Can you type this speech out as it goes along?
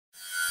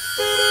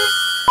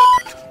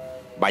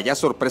Vaya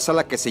sorpresa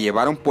la que se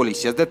llevaron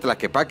policías de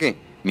Tlaquepaque,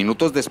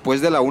 minutos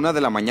después de la 1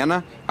 de la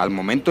mañana, al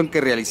momento en que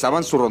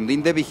realizaban su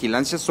rondín de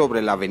vigilancia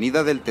sobre la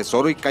avenida del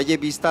Tesoro y calle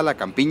Vista a la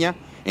Campiña,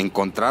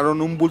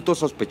 encontraron un bulto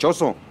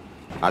sospechoso.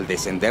 Al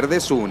descender de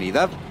su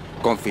unidad,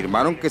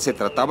 confirmaron que se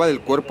trataba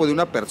del cuerpo de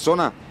una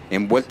persona,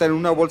 envuelta en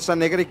una bolsa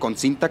negra y con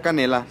cinta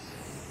canela.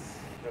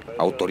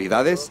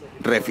 Autoridades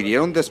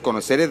refirieron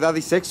desconocer edad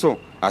y sexo,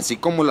 así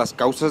como las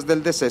causas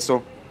del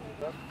deceso.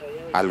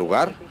 Al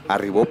lugar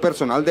arribó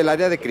personal del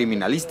área de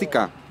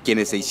criminalística,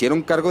 quienes se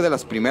hicieron cargo de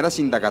las primeras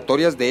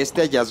indagatorias de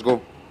este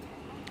hallazgo.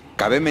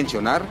 Cabe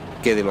mencionar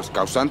que de los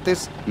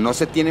causantes no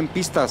se tienen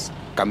pistas.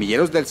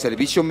 Camilleros del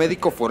servicio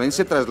médico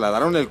forense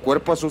trasladaron el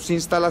cuerpo a sus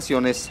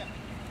instalaciones.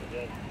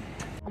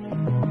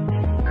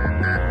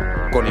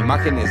 Con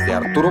imágenes de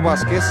Arturo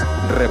Vázquez,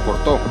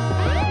 reportó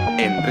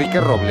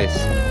Enrique Robles.